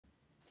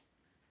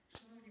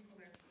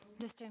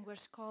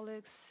Distinguished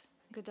colleagues,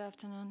 good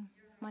afternoon.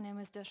 My name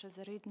is Dasha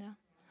Zaridna.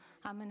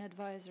 I'm an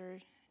advisor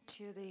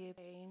to the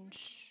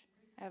change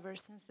ever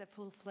since the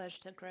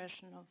full-fledged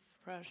aggression of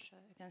Russia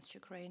against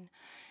Ukraine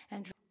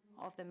and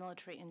of the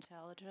military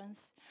intelligence.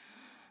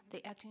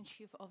 The acting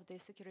chief of the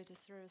security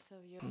service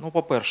of Ukraine. Ну,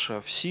 по-перше,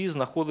 всі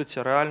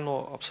знаходяться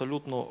реально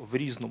абсолютно в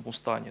різному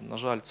стані. На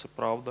жаль, це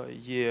правда.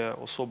 Є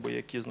особи,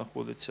 які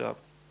знаходяться,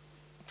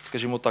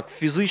 скажімо так,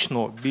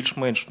 фізично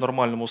більш-менш в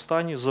нормальному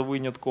стані, за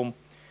винятком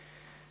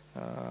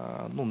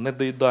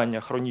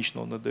недоїдання,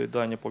 хронічного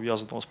недоїдання,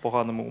 пов'язаного з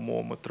поганими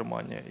умовами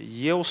тримання.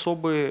 Є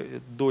особи,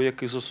 до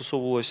яких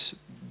застосовувалися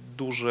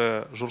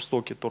дуже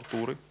жорстокі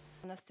тортури.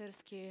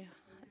 Монастирський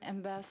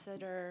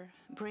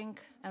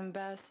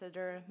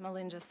амбасадор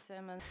Мелінда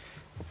Семен.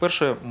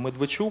 По-перше,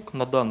 Медведчук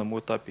на даному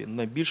етапі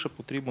найбільше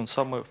потрібен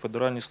саме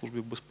Федеральній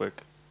службі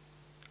безпеки,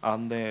 а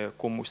не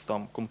комусь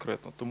там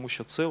конкретно. Тому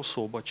що це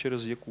особа,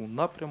 через яку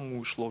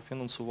напряму йшло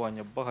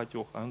фінансування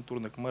багатьох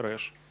агентурних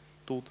мереж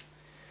тут.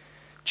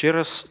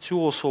 Через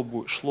цю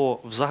особу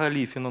йшло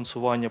взагалі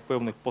фінансування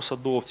певних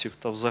посадовців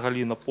та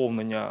взагалі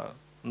наповнення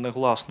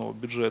негласного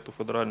бюджету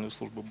Федеральної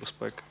служби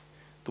безпеки.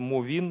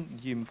 Тому він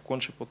їм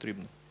вконче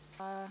потрібен.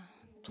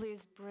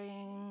 Please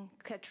bring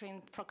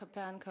Katerina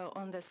Prokopenko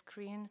on the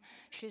screen.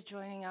 She's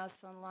joining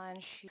us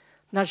online.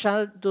 На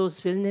жаль, до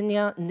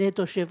звільнення не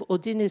дожив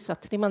один із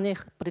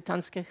затриманих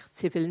британських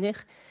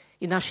цивільних,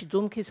 і наші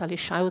думки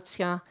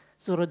залишаються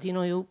з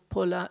родиною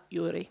Пола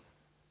Юрі.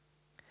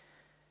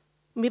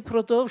 Ми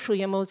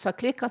продовжуємо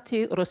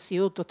закликати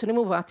Росію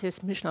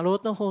дотримуватись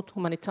міжнародного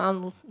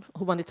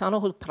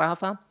гуманітарного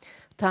права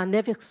та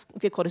не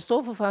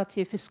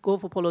використовувати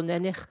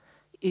військовополонених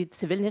і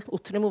цивільних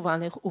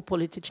утримуваних у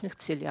політичних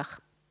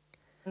цілях.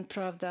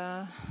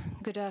 Pravda,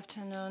 good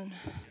afternoon.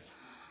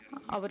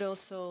 I would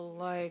also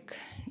like...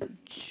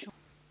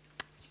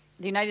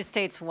 The United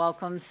States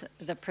welcomes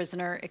the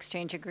prisoner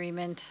exchange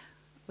agreement,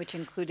 which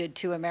included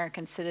 2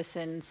 American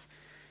citizens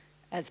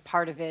as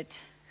part of it,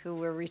 who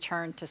were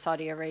returned to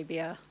Saudi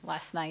Arabia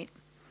last night.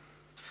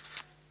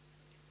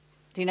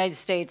 The United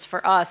States,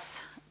 for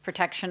us,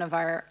 protection of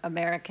our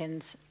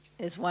Americans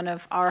is one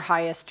of our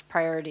highest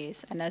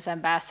priorities, and as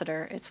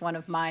ambassador, it's one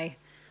of my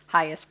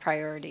highest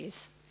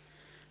priorities.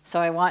 So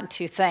I want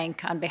to thank,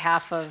 on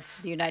behalf of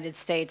the United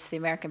States, the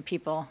American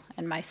people,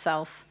 and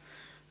myself,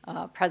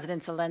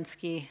 President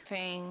Zelensky.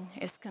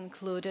 Is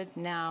concluded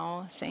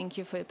now. Thank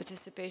you for your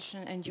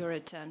participation and your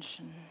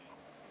attention.